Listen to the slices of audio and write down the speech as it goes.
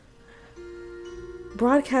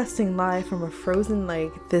Broadcasting live from a frozen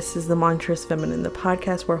lake, this is The Monstrous Feminine, the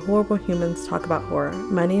podcast where horrible humans talk about horror.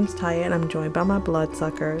 My name's Taya, and I'm joined by my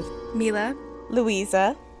bloodsuckers, Mila,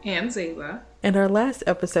 Louisa, and Zayla. And our last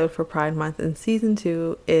episode for Pride Month in Season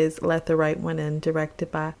 2 is Let the Right One In, directed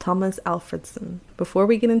by Thomas Alfredson. Before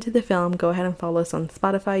we get into the film, go ahead and follow us on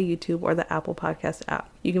Spotify, YouTube, or the Apple Podcast app.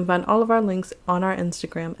 You can find all of our links on our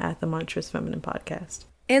Instagram at The Monstrous Feminine Podcast.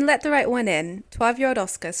 In Let the Right One In, 12-year-old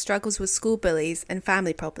Oscar struggles with school bullies and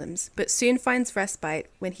family problems, but soon finds respite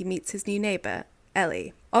when he meets his new neighbour,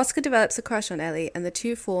 Ellie. Oscar develops a crush on Ellie, and the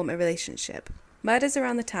two form a relationship. Murders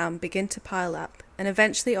around the town begin to pile up, and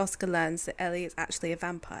eventually Oscar learns that Ellie is actually a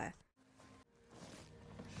vampire.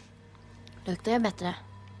 Luktar jag bättre?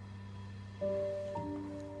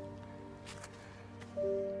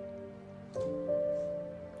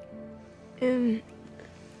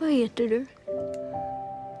 Vad heter du?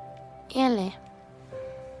 Eli.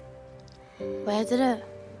 Vad heter du?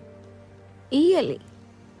 Eli.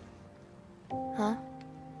 Ja?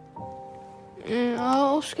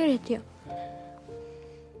 Ja, Oscar heter jag.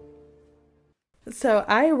 So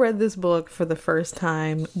I read this book for the first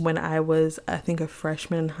time when I was, I think, a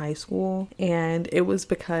freshman in high school. And it was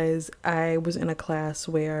because I was in a class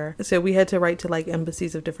where, so we had to write to like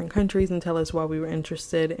embassies of different countries and tell us why we were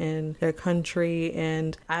interested in their country.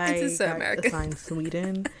 And I got assigned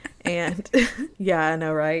Sweden. And yeah, I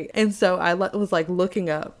know, right? And so I was like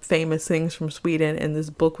looking up famous things from Sweden, and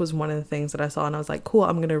this book was one of the things that I saw, and I was like, cool,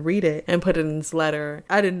 I'm going to read it and put it in this letter.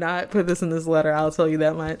 I did not put this in this letter, I'll tell you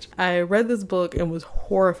that much. I read this book and was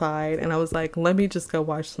horrified, and I was like, let me just go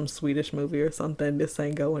watch some Swedish movie or something. This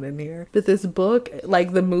ain't going in here. But this book,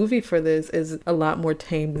 like the movie for this is a lot more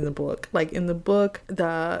tame than the book. Like in the book,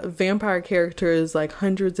 the vampire character is like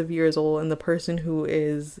hundreds of years old, and the person who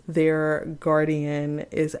is their guardian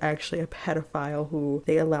is actually a pedophile who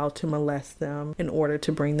they allow to molest them in order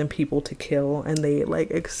to bring them people to kill, and they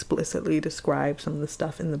like explicitly describe some of the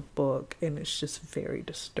stuff in the book, and it's just very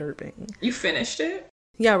disturbing. You finished it?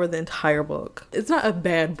 Yeah, I read the entire book. It's not a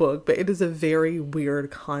bad book, but it is a very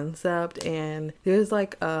weird concept, and there's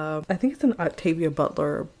like I think it's an Octavia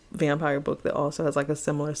Butler vampire book that also has like a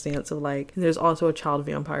similar stance of like, there's also a child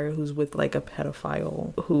vampire who's with like a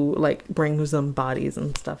pedophile who like brings them bodies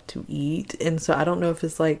and stuff to eat. And so I don't know if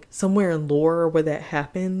it's like somewhere in lore where that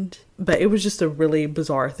happened, but it was just a really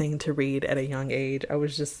bizarre thing to read at a young age. I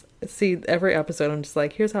was just, see, every episode I'm just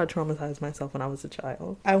like, here's how I traumatized myself when I was a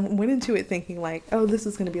child. I went into it thinking like, oh, this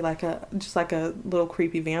is going to be like just like a little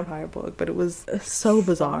creepy vampire book, but it was so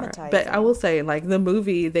bizarre. But I will say, like, the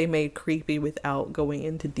movie they made creepy without going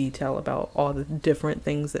into detail about all the different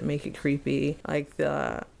things that make it creepy. Like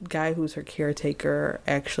the guy who's her caretaker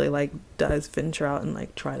actually like does venture out and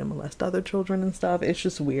like try to molest other children and stuff. It's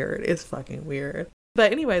just weird. It's fucking weird.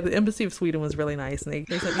 But anyway, the Embassy of Sweden was really nice, and they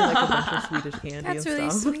sent me like a bunch of Swedish candy and stuff.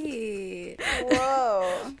 That's really sweet.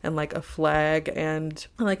 Whoa. And like a flag and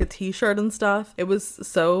like a t-shirt and stuff. It was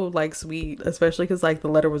so like sweet, especially because like the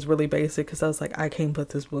letter was really basic, because I was like, I can't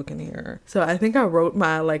put this book in here. So I think I wrote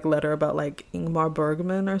my like letter about like Ingmar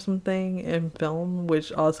Bergman or something in film,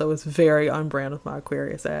 which also is very on brand with my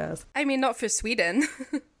Aquarius ass. I mean, not for Sweden,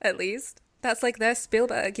 at least. That's like their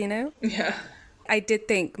Spielberg, you know? Yeah. I did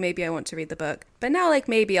think maybe I want to read the book, but now like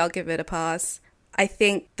maybe I'll give it a pass. I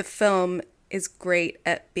think the film is great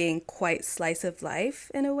at being quite slice of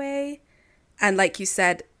life in a way. And like you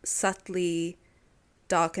said, subtly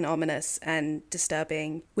dark and ominous and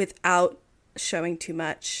disturbing without showing too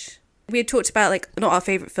much. We had talked about like not our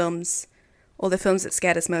favorite films or the films that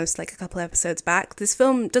scared us most like a couple episodes back. This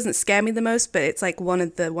film doesn't scare me the most, but it's like one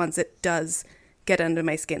of the ones that does get under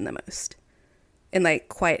my skin the most, in like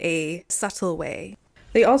quite a subtle way.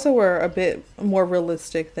 They also were a bit more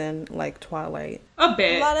realistic than like Twilight. A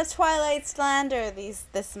bit. A lot of Twilight slander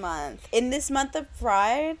this month. In this month of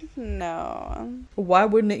Pride? No. Why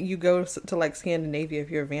wouldn't you go to like Scandinavia if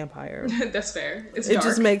you're a vampire? That's fair. It's It dark.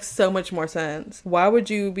 just makes so much more sense. Why would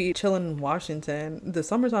you be chilling in Washington? The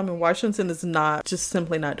summertime in Washington is not, just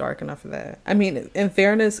simply not dark enough for that. I mean, in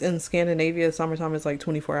fairness, in Scandinavia, summertime is like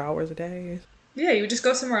 24 hours a day. Yeah, you would just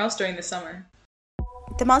go somewhere else during the summer.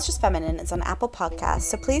 The Monstrous Feminine is on Apple Podcasts,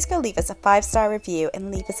 so please go leave us a 5-star review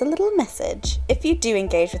and leave us a little message. If you do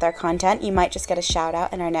engage with our content, you might just get a shout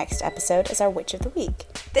out in our next episode as our Witch of the Week.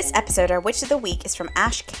 This episode, our Witch of the Week, is from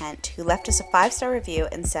Ash Kent, who left us a 5-star review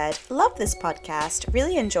and said, "Love this podcast,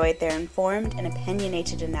 really enjoyed their informed and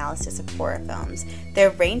opinionated analysis of horror films,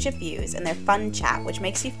 their range of views, and their fun chat, which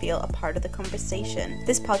makes you feel a part of the conversation.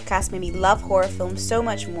 This podcast made me love horror films so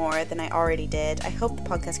much more than I already did. I hope the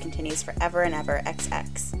podcast continues forever and ever, XX.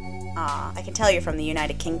 I can tell you're from the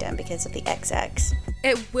United Kingdom because of the XX.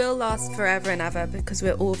 It will last forever and ever because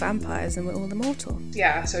we're all vampires and we're all immortal.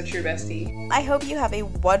 Yeah, so true, bestie. I hope you have a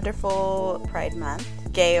wonderful Pride Month,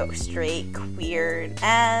 gay or straight, queer,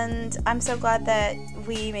 and I'm so glad that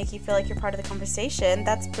we make you feel like you're part of the conversation.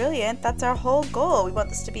 That's brilliant. That's our whole goal. We want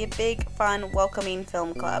this to be a big, fun, welcoming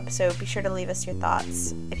film club, so be sure to leave us your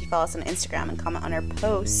thoughts. If you follow us on Instagram and comment on our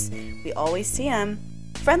posts, we always see them.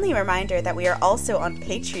 Friendly reminder that we are also on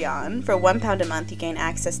Patreon. For £1 a month, you gain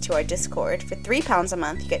access to our Discord. For £3 a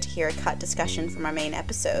month, you get to hear a cut discussion from our main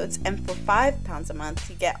episodes. And for £5 a month,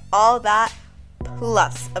 you get all that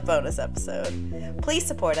plus a bonus episode. Please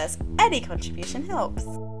support us. Any contribution helps.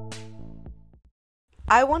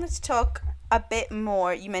 I wanted to talk a bit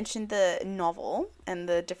more. You mentioned the novel and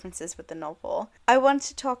the differences with the novel. I wanted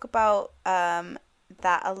to talk about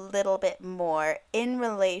that a little bit more in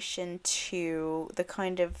relation to the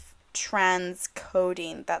kind of trans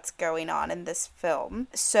coding that's going on in this film.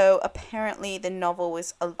 So apparently the novel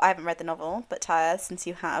was, I haven't read the novel, but Taya, since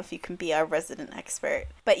you have, you can be our resident expert.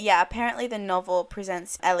 But yeah, apparently the novel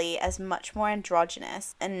presents Ellie as much more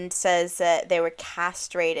androgynous and says that they were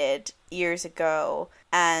castrated years ago,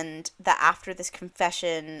 and that after this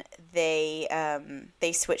confession they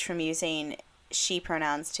switched from using she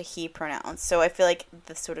pronouns to he pronouns. So I feel like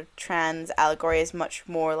the sort of trans allegory is much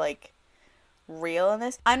more like real in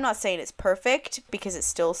this. I'm not saying it's perfect because it's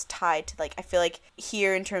still tied to, like, I feel like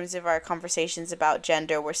here in terms of our conversations about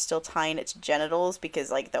gender, we're still tying it to genitals because,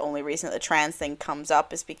 like, the only reason that the trans thing comes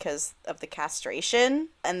up is because of the castration,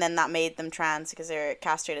 and then that made them trans because they're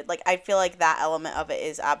castrated. Like, I feel like that element of it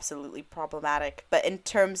is absolutely problematic, but in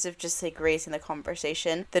terms of just, like, raising the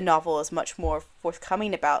conversation, the novel is much more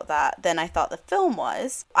forthcoming about that than I thought the film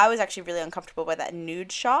was. I was actually really uncomfortable by that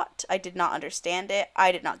nude shot. I did not understand it.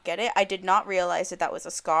 I did not get it. I did not realize that that was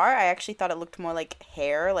a scar. I actually thought it looked more like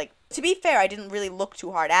hair. Like, to be fair, I didn't really look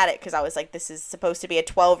too hard at it because I was like, this is supposed to be a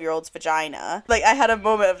 12-year-old's vagina. Like, I had a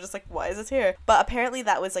moment of just like, why is this here? But apparently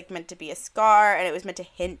that was like meant to be a scar, and it was meant to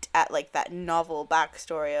hint at like that novel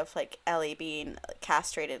backstory of like Ellie being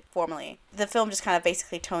castrated formerly. The film just kind of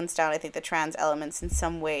basically tones down, I think, the trans elements in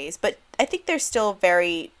some ways, but I think they're still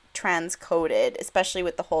very trans-coded, especially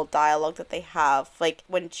with the whole dialogue that they have. Like,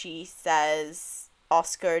 when she says,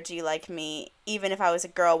 Oscar, do you like me? Even if I was a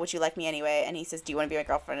girl, would you like me anyway? And he says, do you want to be my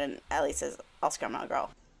girlfriend? And Ellie says, Oscar, I'm not a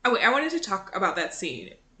girl. Oh, wait, I wanted to talk about that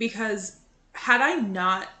scene because had I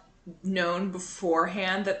not known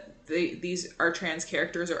beforehand that these are trans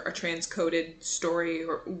characters or a trans-coded story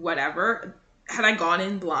or whatever, had I gone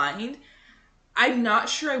in blind, I'm not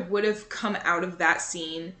sure I would have come out of that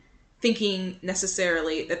scene thinking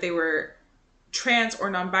necessarily that they were trans or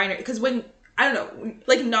non-binary. Because when, I don't know,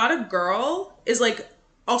 like, not a girl is like,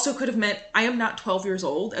 also could have meant I am not 12 years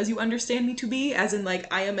old as you understand me to be, as in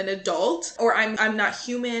like I am an adult, or I'm not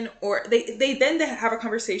human, or they then have a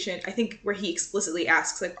conversation, I think, where he explicitly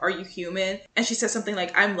asks like, are you human? And she says something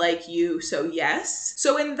like, I'm like you, so yes.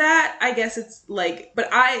 So in that, I guess it's like, but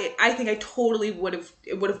I think I totally would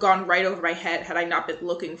have gone right over my head had I not been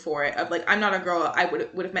looking for it, of like, I'm not a girl. I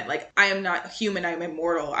would have meant like, I am not human, I'm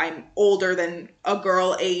immortal, I'm older than a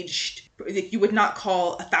girl aged. You would not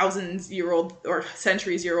call 1,000-year-old or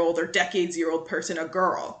centuries-year-old or decades-year-old person a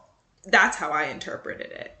girl. That's how I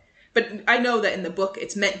interpreted it. But I know that in the book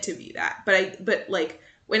it's meant to be that. But like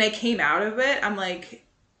when I came out of it, I'm like,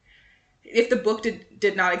 if the book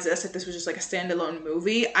did not exist, if this was just like a standalone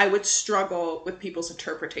movie, I would struggle with people's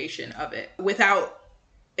interpretation of it without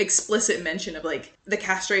explicit mention of like the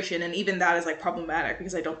castration, and even that is like problematic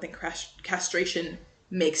because I don't think castration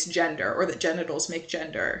makes gender, or that genitals make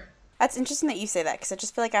gender. That's interesting that you say that, because I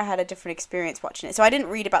just feel like I had a different experience watching it. So I didn't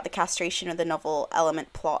read about the castration or the novel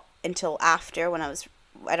element plot until after, when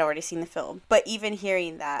I'd already seen the film. But even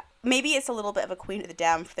hearing that, maybe it's a little bit of a Queen of the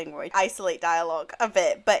Damned thing where I isolate dialogue a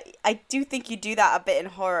bit, but I do think you do that a bit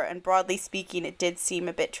in horror, and broadly speaking, it did seem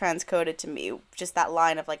a bit transcoded to me. Just that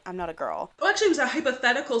line of like, I'm not a girl. Well, actually, it was a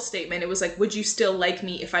hypothetical statement. It was like, would you still like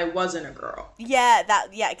me if I wasn't a girl? Yeah,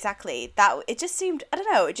 exactly. It just seemed, I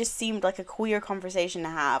don't know, it just seemed like a queer conversation to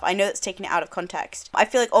have. I know that's taking it out of context. I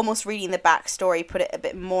feel like almost reading the backstory put it a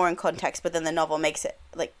bit more in context, but then the novel makes it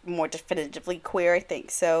like more definitively queer, I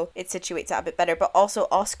think. So it situates that a bit better. But also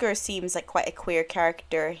Oscar seems like quite a queer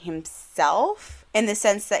character himself, in the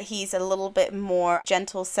sense that he's a little bit more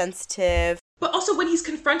gentle, sensitive. But also when he's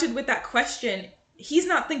confronted with that question, he's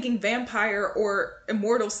not thinking vampire or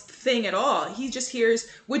immortal thing at all. He just hears,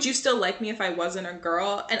 would you still like me if I wasn't a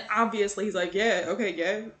girl? And obviously he's like, yeah, okay,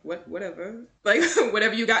 yeah, whatever. Like,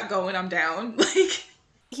 whatever you got going, I'm down. Like,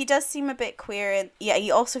 He does seem a bit queer, and yeah, he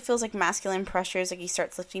also feels like masculine pressures, like he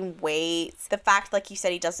starts lifting weights. The fact, like you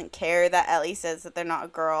said, he doesn't care that Ellie says that they're not a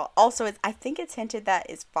girl. Also, I think it's hinted that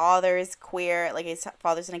his father is queer, like his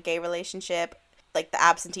father's in a gay relationship. Like the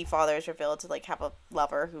absentee father is revealed to like have a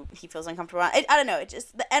lover who he feels uncomfortable around. I don't know, it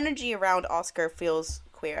just, the energy around Oscar feels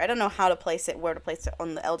queer. I don't know how to place it, where to place it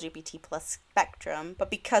on the LGBT plus spectrum,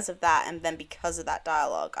 but because of that, and then because of that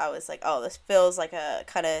dialogue, I was like, oh, this feels like a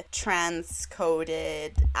kind of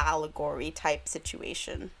trans-coded allegory type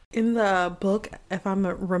situation. In the book, if I'm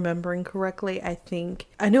remembering correctly,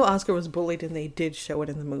 I know Oscar was bullied and they did show it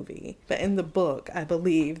in the movie. But in the book, I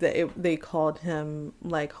believe that they called him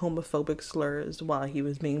like homophobic slurs while he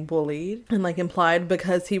was being bullied. And like implied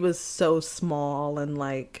because he was so small and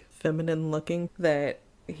like feminine looking that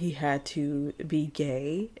he had to be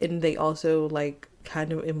gay. And they also like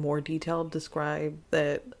kind of in more detail describe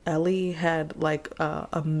that Ellie had like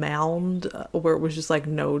a mound where it was just like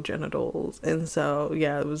no genitals, and so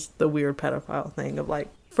yeah, it was the weird pedophile thing of like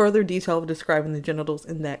further detail of describing the genitals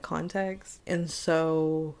in that context. And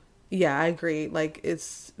so yeah, I agree, like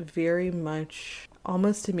it's very much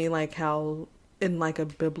almost to me like how in like a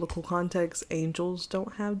biblical context angels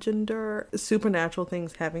don't have gender. Supernatural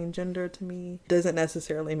things having gender to me doesn't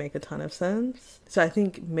necessarily make a ton of sense. So I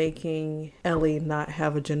think making Ellie not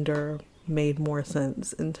have a gender made more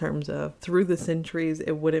sense in terms of through the centuries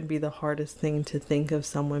it wouldn't be the hardest thing to think of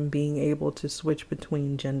someone being able to switch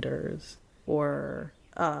between genders or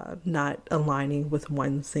not aligning with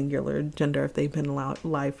one singular gender if they've been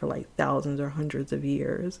alive for like thousands or hundreds of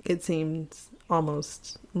years. It seems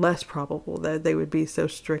almost less probable that they would be so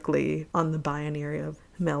strictly on the binary of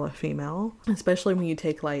male or female, especially when you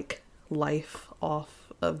take like life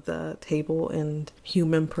off of the table and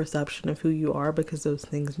human perception of who you are, because those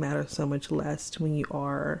things matter so much less when you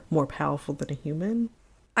are more powerful than a human.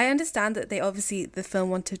 I understand that the film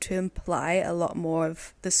wanted to imply a lot more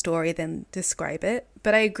of the story than describe it,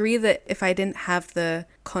 but I agree that if I didn't have the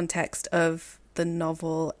context of the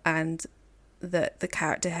novel and that the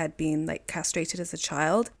character had been like castrated as a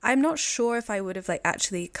child, I'm not sure if I would have like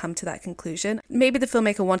actually come to that conclusion. Maybe the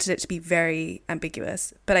filmmaker wanted it to be very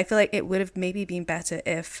ambiguous, but I feel like it would have maybe been better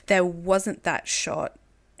if there wasn't that shot.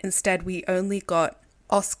 Instead, we only got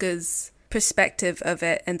Oscar's perspective of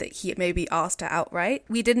it and that he maybe asked her outright.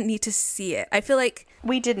 We didn't need to see it. I feel like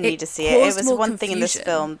we didn't need to see it. It was one thing in this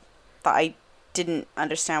film that I didn't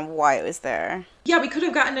understand why it was there. Yeah, we could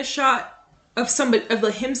have gotten a shot of somebody, of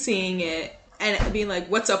him seeing it and being like,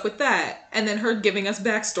 what's up with that? And then her giving us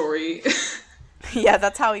backstory. Yeah,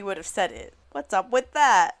 that's how he would have said it. What's up with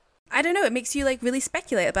that? I don't know, it makes you like really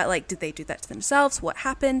speculate about like, did they do that to themselves? What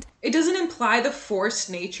happened? It doesn't imply the forced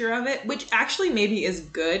nature of it, which actually maybe is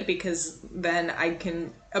good, because then I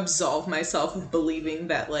can absolve myself of believing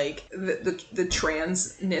that like the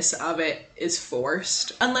transness of it is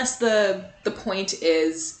forced. Unless the point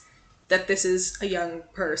is that this is a young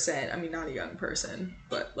person, I mean not a young person,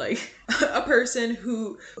 but like a person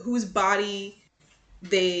whose body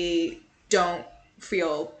they don't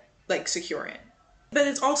feel like secure in. But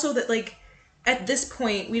it's also that like at this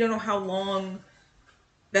point we don't know how long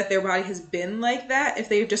that their body has been like that, if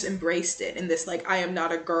they've just embraced it, and this like I am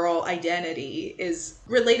not a girl identity is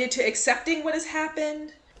related to accepting what has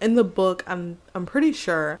happened. In the book, I'm pretty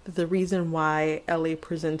sure that the reason why Ellie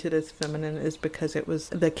presented as feminine is because it was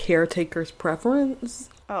the caretaker's preference.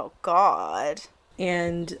 Oh, God.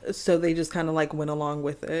 And so they just kind of like went along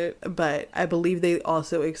with it. But I believe they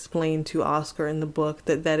also explained to Oscar in the book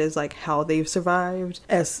that that is like how they've survived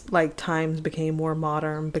as like times became more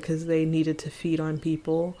modern, because they needed to feed on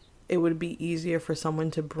people. It would be easier for someone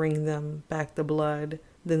to bring them back the blood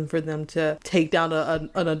than for them to take down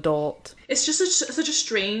an adult. It's just such a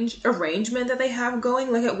strange arrangement that they have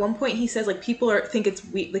going. Like at one point he says like people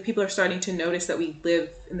are starting to notice that we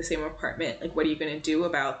live in the same apartment. Like what are you going to do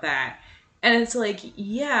about that? And it's like,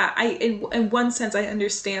 yeah, in one sense I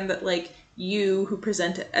understand that like you who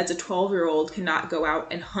present as a 12-year-old cannot go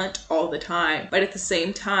out and hunt all the time, but at the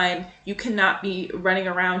same time you cannot be running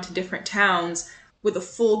around to different towns with a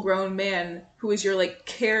full-grown man who is your like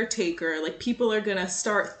caretaker. Like people are gonna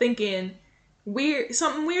start thinking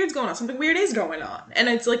something weird's going on, something weird is going on, and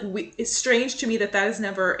it's like it's strange to me that is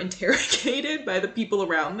never interrogated by the people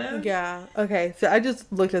around them. Yeah. Okay. So I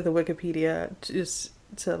just looked at the Wikipedia just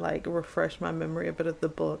to like refresh my memory a bit of the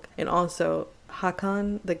book, and also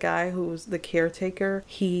Hakan, the guy who was the caretaker,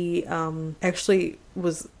 he actually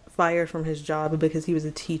was fired from his job because he was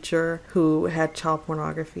a teacher who had child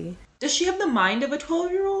pornography. Does she have the mind of a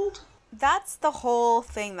 12-year-old? That's the whole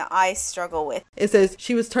thing that I struggle with. It says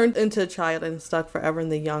she was turned into a child and stuck forever in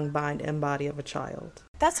the young mind and body of a child.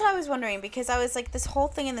 That's what I was wondering, because I was like, this whole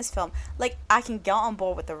thing in this film, like, I can get on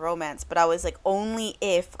board with the romance, but I was like, only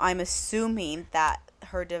if I'm assuming that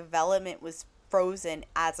her development was frozen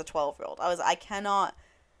as a 12-year-old. I cannot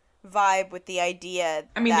vibe with the idea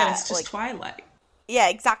I mean, that, then it's just like, Twilight. yeah,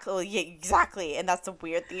 exactly. Yeah, exactly. And that's the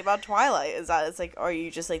weird thing about Twilight, is that it's like, are you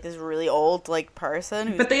just like this really old like person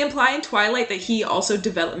who's... But they imply in Twilight that he also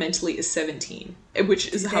developmentally is 17,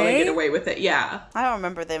 which is how they get away with it. Yeah. I don't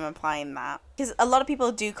remember them implying that. Because a lot of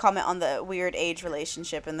people do comment on the weird age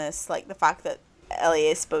relationship in this, like the fact that Ellie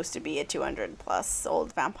is supposed to be a 200 plus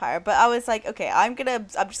old vampire. But I was like, okay, I'm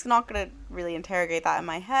just not gonna really interrogate that in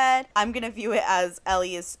my head. I'm gonna view it as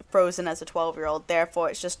Ellie is frozen as a 12-year-old, therefore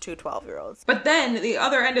it's just two 12-year-olds. But then the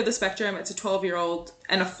other end of the spectrum, it's a 12-year-old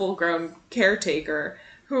and a full-grown caretaker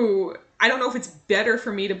who, I don't know if it's better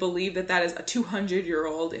for me to believe that that is a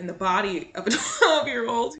 200-year-old in the body of a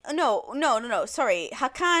 12-year-old. No. Sorry.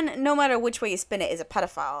 Hakan, no matter which way you spin it, is a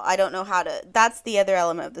pedophile. I don't know how to... That's the other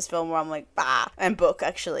element of this film where I'm like, bah. And book,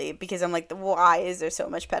 actually. Because I'm like, why is there so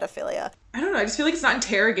much pedophilia? I don't know. I just feel like it's not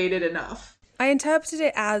interrogated enough. I interpreted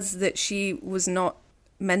it as that she was not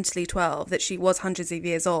mentally 12, that she was hundreds of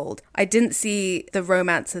years old. I didn't see the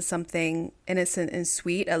romance as something innocent and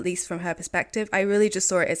sweet, at least from her perspective. I really just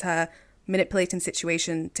saw it as her manipulating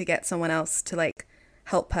situation to get someone else to like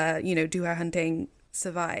help her, you know, do her hunting,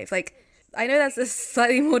 survive. Like, I know that's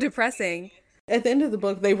slightly more depressing. At the end of the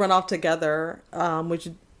book, they run off together, which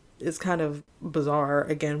is kind of bizarre,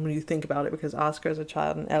 again, when you think about it, because Oscar is a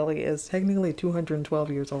child and Ellie is technically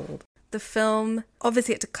 212 years old. The film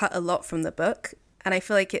obviously had to cut a lot from the book, and I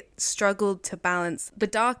feel like it struggled to balance the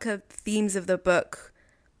darker themes of the book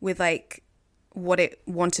with like what it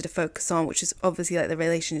wanted to focus on, which is obviously like the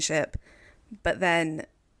relationship. But then,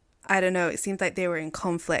 I don't know, it seemed like they were in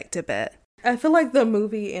conflict a bit. I feel like the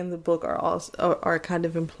movie and the book are kind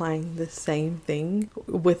of implying the same thing,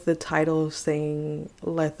 with the title saying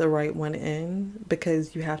 "Let the Right One In,"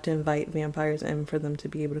 because you have to invite vampires in for them to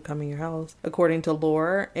be able to come in your house, according to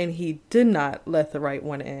lore. And he did not let the right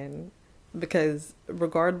one in, because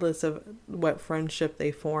regardless of what friendship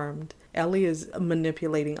they formed, Ellie is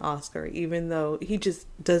manipulating Oscar, even though he just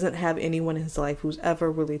doesn't have anyone in his life who's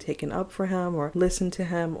ever really taken up for him or listened to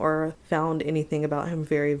him or found anything about him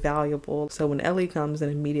very valuable. So when Ellie comes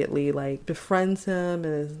and immediately like befriends him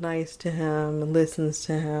and is nice to him and listens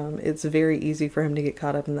to him, it's very easy for him to get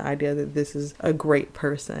caught up in the idea that this is a great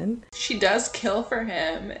person. She does kill for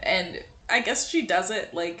him, and I guess she does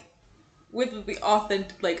it like with the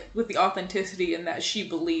authenticity in that she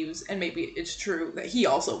believes, and maybe it's true, that he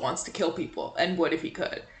also wants to kill people and would if he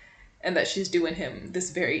could, and that she's doing him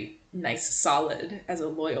this very nice solid as a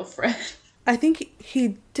loyal friend. I think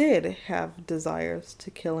he did have desires to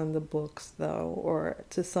kill in the books, though, or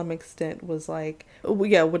to some extent was like,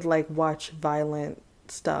 yeah, would like watch violent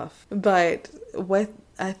stuff. But what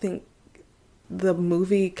I think the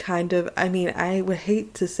movie kind of, I mean, I would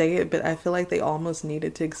hate to say it, but I feel like they almost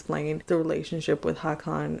needed to explain the relationship with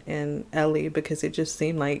Hakan and Ellie, because it just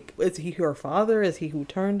seemed like, is he her father? Is he who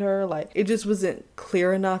turned her? Like, it just wasn't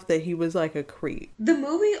clear enough that he was like a creep. The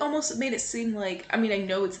movie almost made it seem like, I mean, I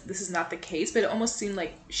know this is not the case, but it almost seemed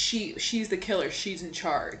like she's the killer, she's in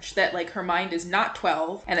charge, that like her mind is not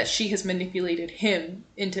 12, and that she has manipulated him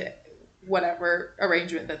into whatever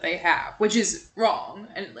arrangement that they have, which is wrong,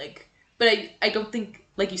 and like, but I don't think,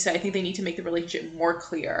 like you said, I think they need to make the relationship more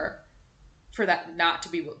clear for that not to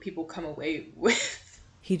be what people come away with.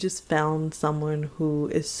 He just found someone who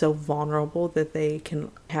is so vulnerable that they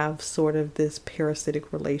can have sort of this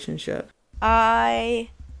parasitic relationship.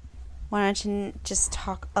 I wanted to just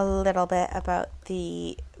talk a little bit about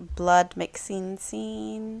the blood mixing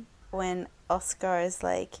scene when Oscar is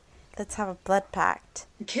like, let's have a blood pact.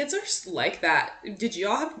 Kids are like that. Did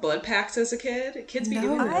y'all have blood pacts as a kid? Kids be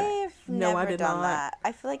doing that. I've never done that.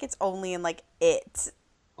 I feel like it's only in like It.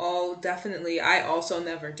 Oh, definitely. I also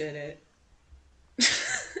never did it.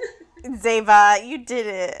 Zeva, you did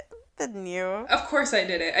it, didn't you? Of course I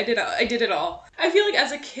did it. I did it all. I feel like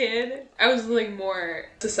as a kid, I was like more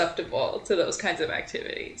susceptible to those kinds of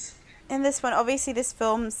activities. In this one, obviously this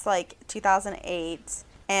film's like 2008.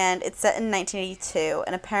 And it's set in 1982,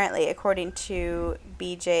 and apparently, according to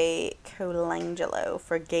B.J. Colangelo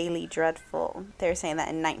for Gaily Dreadful, they're saying that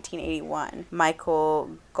in 1981,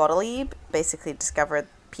 Michael Gottlieb basically discovered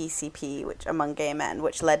PCP, which among gay men,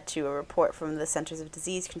 which led to a report from the Centers of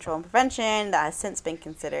Disease Control and Prevention that has since been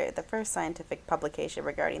considered the first scientific publication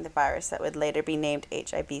regarding the virus that would later be named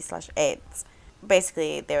HIV/AIDS.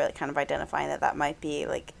 Basically, they were kind of identifying that might be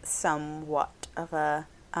like somewhat of a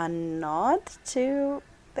nod to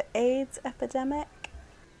the AIDS epidemic.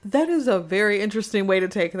 That is a very interesting way to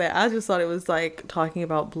take that. I just thought it was like talking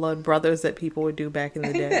about blood brothers that people would do back in the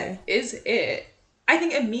I think day. that is it. I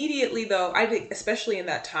think immediately though, I think especially in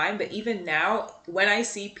that time, but even now, when I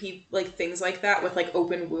see people like things like that with like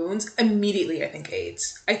open wounds, immediately I think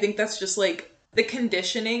AIDS. I think that's just like the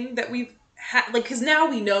conditioning that we've had, like, because now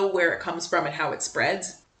we know where it comes from and how it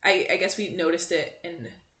spreads. I guess we noticed it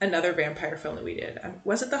in another vampire film that we did.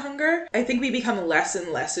 Was it The Hunger? I think we become less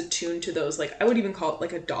and less attuned to those, like, I would even call it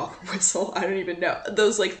like a dog whistle. I don't even know.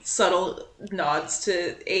 Those like subtle nods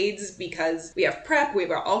to AIDS, because we have PrEP, we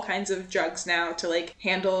have all kinds of drugs now to like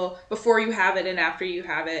handle before you have it and after you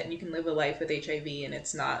have it, and you can live a life with HIV and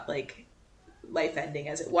it's not like life ending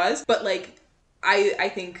as it was. But like, I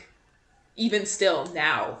think even still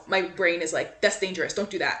now, my brain is like, that's dangerous, don't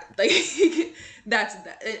do that. Like, that's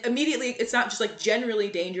that. Immediately, it's not just like generally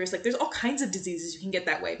dangerous. Like, there's all kinds of diseases you can get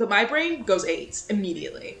that way. But my brain goes AIDS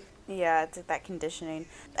immediately. Yeah, it's like that conditioning.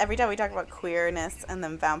 Every time we talk about queerness and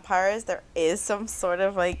then vampires, there is some sort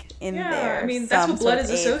of like in there. I mean, that's what blood is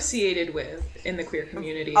AIDS associated with in the queer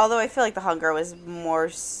community. Although I feel like The Hunger was more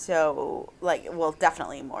so, like, well,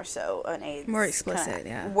 definitely more so an AIDS. More explicit,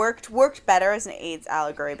 yeah. Worked better as an AIDS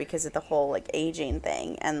allegory because of the whole, like, aging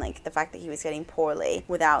thing and, like, the fact that he was getting poorly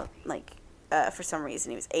without, like, for some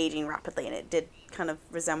reason he was aging rapidly, and it did kind of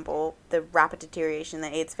resemble the rapid deterioration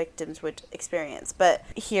that AIDS victims would experience. But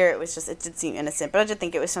here it was just, it did seem innocent. But I did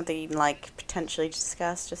think it was something you'd like potentially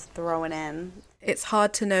discuss, just throwing in. It's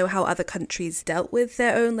hard to know how other countries dealt with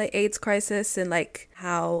their own like AIDS crisis and like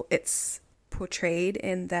how it's portrayed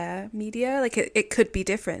in their media. Like it could be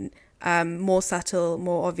different, more subtle,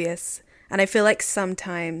 more obvious. And I feel like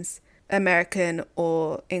sometimes American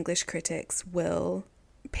or English critics will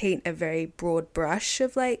paint a very broad brush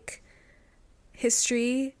of like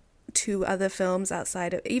history to other films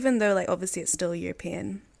outside of, even though like obviously it's still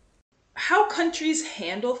European. How countries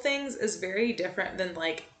handle things is very different than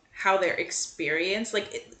like how they're experienced.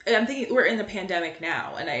 Like, I'm thinking we're in a pandemic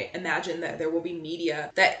now, and I imagine that there will be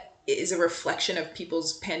media that is a reflection of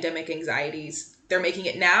people's pandemic anxieties. They're making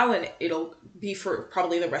it now, and it'll be for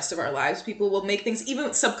probably the rest of our lives. People will make things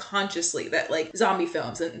even subconsciously that like zombie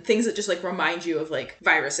films and things that just like remind you of like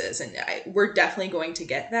viruses. And we're definitely going to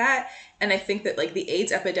get that. And I think that like the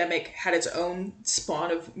AIDS epidemic had its own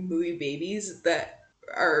spawn of movie babies that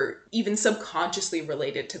are even subconsciously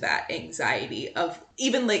related to that anxiety of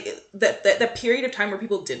even like that period of time where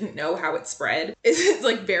people didn't know how it spread is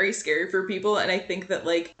like very scary for people. And I think that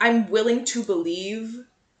like I'm willing to believe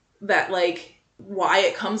that like why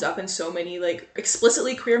it comes up in so many like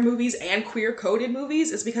explicitly queer movies and queer coded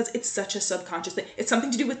movies is because it's such a subconscious thing. It's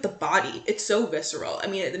something to do with the body. It's so visceral. I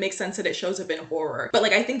mean, it makes sense that it shows up in horror, but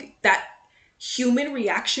like I think that human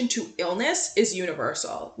reaction to illness is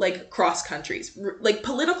universal, like across countries. Like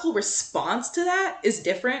political response to that is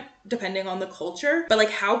different depending on the culture, but like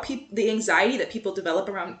how the anxiety that people develop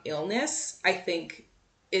around illness, I think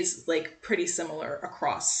is like pretty similar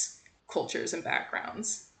across cultures and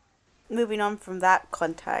backgrounds. Moving on from that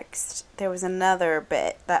context, there was another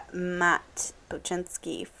bit that Matt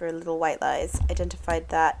Boczynski for Little White Lies identified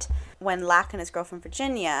that when Lack and his girlfriend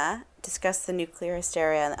Virginia discussed the nuclear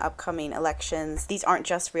hysteria and the upcoming elections, these aren't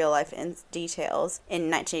just real life details. In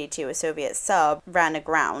 1982, a Soviet sub ran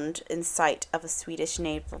aground in sight of a Swedish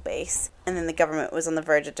naval base, and then the government was on the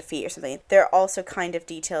verge of defeat or something. There are also kind of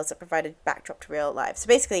details that provided backdrop to real life. So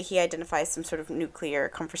basically, he identifies some sort of nuclear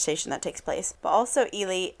conversation that takes place. But also,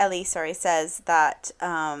 Ellie says that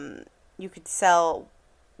you could sell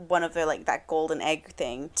one of their like that golden egg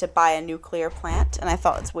thing to buy a nuclear plant, and I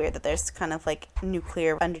thought it's weird that there's kind of like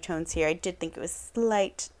nuclear undertones here. I did think it was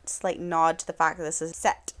slight nod to the fact that this is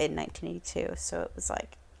set in 1982, so it was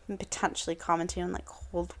like potentially commenting on like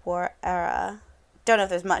Cold War era. Don't know if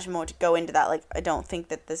there's much more to go into that. Like, I don't think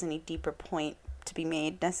that there's any deeper point to be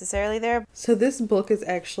made necessarily there. So this book is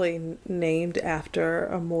actually named after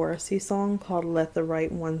a Morrissey song called Let the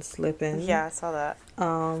Right One Slip In. Yeah, I saw that.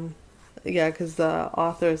 Yeah, because the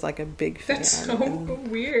author is like a big fan. That's so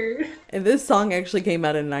weird. And this song actually came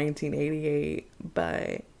out in 1988,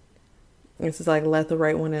 but it's just like, let the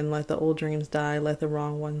right one in, let the old dreams die, let the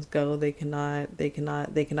wrong ones go. They cannot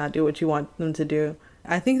do what you want them to do.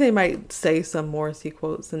 I think they might say some Morrissey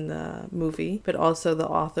quotes in the movie, but also the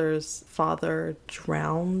author's father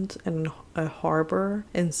drowned in a harbor,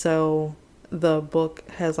 and so the book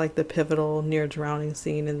has like the pivotal near drowning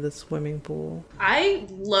scene in the swimming pool. I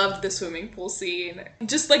loved the swimming pool scene.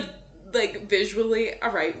 Just like visually,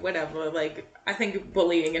 all right, whatever. Like, I think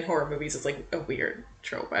bullying in horror movies is like a weird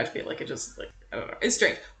trope. I feel like it just like I don't know. It's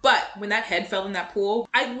strange. But when that head fell in that pool,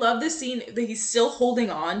 I love this scene that he's still holding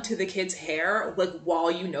on to the kid's hair, like, while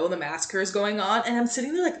you know the massacre is going on. And I'm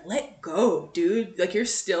sitting there like, let go, dude. Like, you're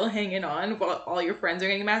still hanging on while all your friends are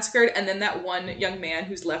getting massacred. And then that one young man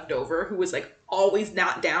who's left over, who was, like, always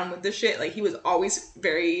not down with the shit. Like, he was always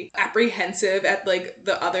very apprehensive at, like,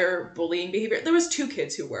 the other bullying behavior. There was 2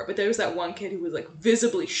 kids who were, but there was that one kid who was, like,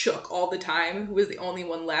 visibly shook all the time, who was the only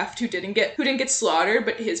one left who didn't get slaughtered,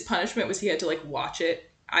 but his punishment was he had to, like, watch it,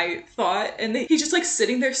 I thought. And he's just, like,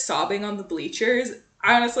 sitting there sobbing on the bleachers.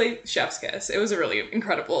 Honestly, chef's kiss. It was a really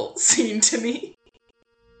incredible scene to me.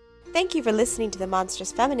 Thank you for listening to The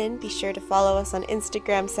Monstrous Feminine. Be sure to follow us on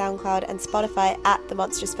Instagram, SoundCloud, and Spotify at The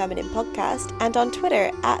Monstrous Feminine Podcast, and on Twitter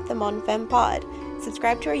at The MonFemPod.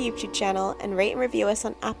 Subscribe to our YouTube channel and rate and review us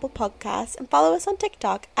on Apple Podcasts, and follow us on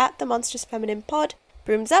TikTok at The Monstrous Feminine Pod.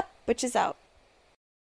 Brooms up, witches out.